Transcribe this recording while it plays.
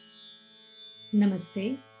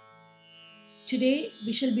Namaste. Today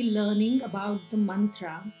we shall be learning about the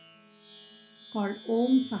mantra called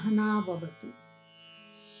Om Sahana Vavatu.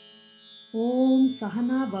 Om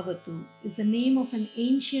Sahana Vavatu is the name of an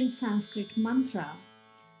ancient Sanskrit mantra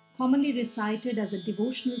commonly recited as a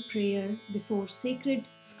devotional prayer before sacred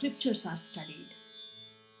scriptures are studied.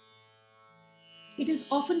 It is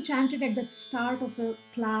often chanted at the start of a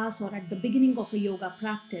class or at the beginning of a yoga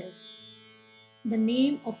practice. The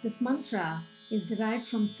name of this mantra is derived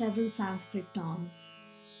from several Sanskrit terms.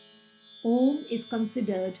 Om is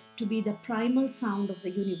considered to be the primal sound of the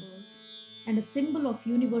universe and a symbol of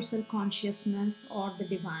universal consciousness or the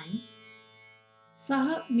divine.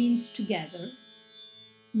 Saha means together,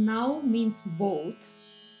 now means both,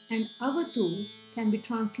 and Avatu can be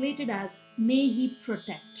translated as may he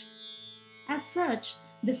protect. As such,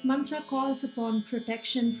 this mantra calls upon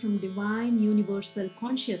protection from divine universal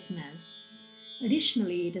consciousness.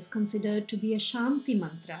 Additionally, it is considered to be a Shanti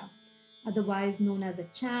mantra, otherwise known as a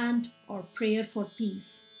chant or prayer for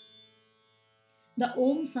peace. The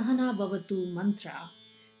Om Sahana Bhavatu mantra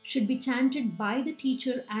should be chanted by the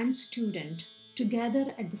teacher and student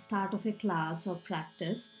together at the start of a class or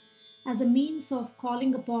practice as a means of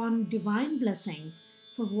calling upon divine blessings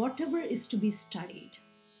for whatever is to be studied.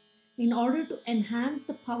 In order to enhance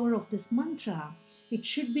the power of this mantra, it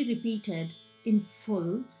should be repeated in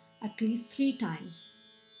full at least 3 times.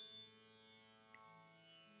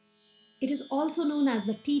 It is also known as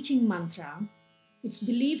the teaching mantra. It's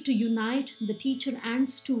believed to unite the teacher and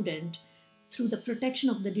student through the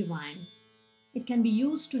protection of the divine. It can be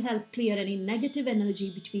used to help clear any negative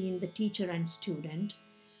energy between the teacher and student,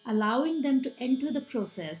 allowing them to enter the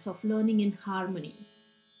process of learning in harmony.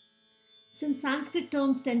 Since Sanskrit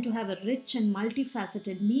terms tend to have a rich and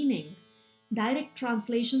multifaceted meaning, direct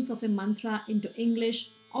translations of a mantra into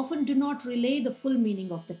English often do not relay the full meaning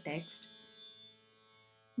of the text.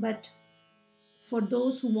 But for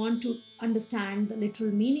those who want to understand the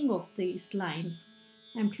literal meaning of these lines,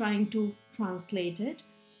 I'm trying to translate it.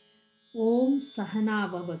 Om Sahana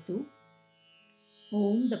Vavatu.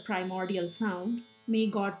 Om, the primordial sound. May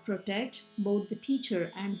God protect both the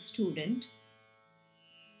teacher and student.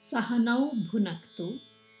 Sahanau Bhunaktu.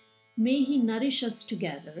 May He nourish us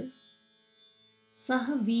together.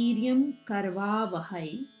 Sahaviryam Karva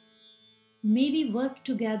Vahai. May we work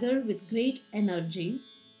together with great energy.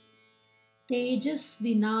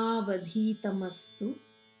 Tejasvinavadhitamastu.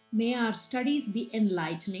 May our studies be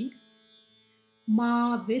enlightening.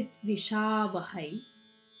 Ma vid vishavahai.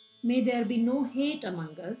 May there be no hate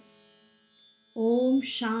among us. Om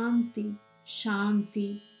Shanti,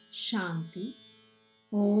 Shanti, Shanti.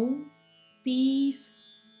 Om Peace,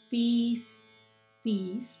 Peace,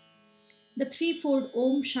 Peace. The threefold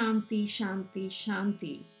Om Shanti, Shanti,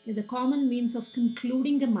 Shanti is a common means of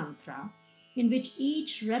concluding a mantra in which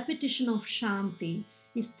each repetition of Shanti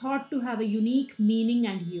is thought to have a unique meaning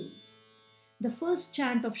and use. The first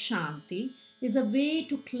chant of Shanti is a way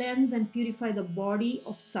to cleanse and purify the body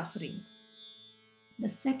of suffering. The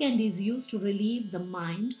second is used to relieve the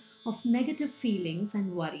mind of negative feelings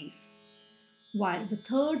and worries, while the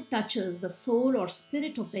third touches the soul or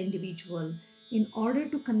spirit of the individual in order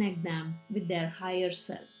to connect them with their higher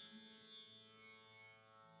self.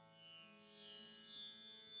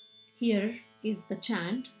 Here is the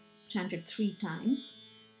chant, chanted 3 times,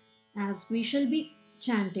 as we shall be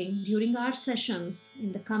chanting during our sessions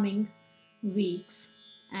in the coming weeks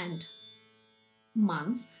and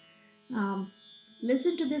months.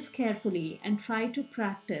 Listen to this carefully and try to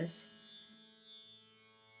practice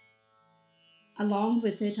along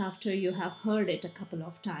with it after you have heard it a couple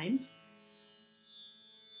of times.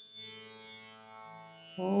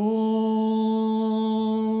 Om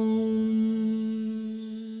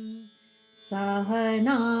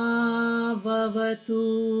Sahana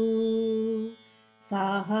Vavatu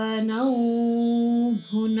Sahanau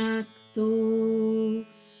Bhunaktu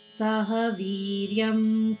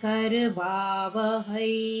Sahaviryam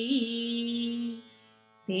Karvavahai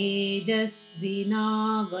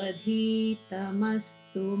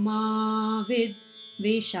Tejasvinavadhitamastu ma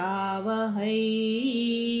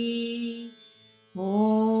vidvishavahai.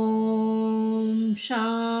 Om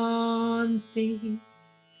Shanti,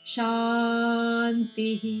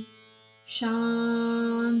 Shanti,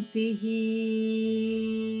 Shanti.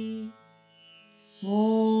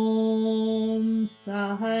 Om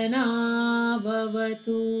Sahana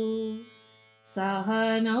Vavatu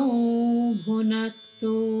Sahanau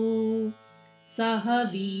Bhunaktu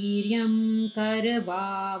Sahaviryam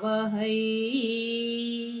Karvavahai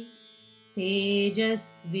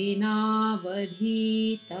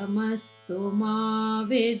Tejasvinavadhitamastu ma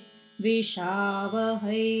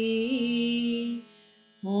vidvishavahai.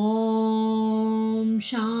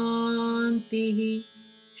 शान्तिः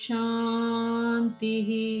शान्तिः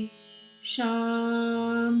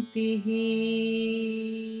शान्तिः।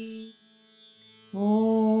 ॐ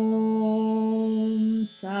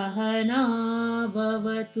सहना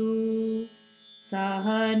भवतु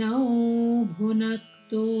सहनौ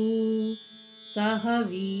भुनक्तु सह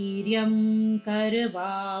वीर्यं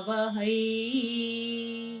करवावहै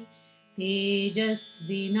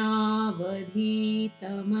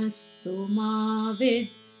तेजस्विनावधीतमस्तु मा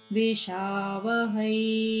विद्विषावहै।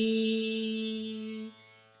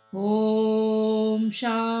 ॐ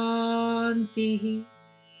शान्तिः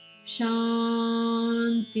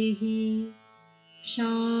शान्तिः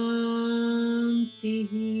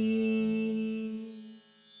शान्तिः।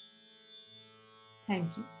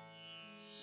 Thank you.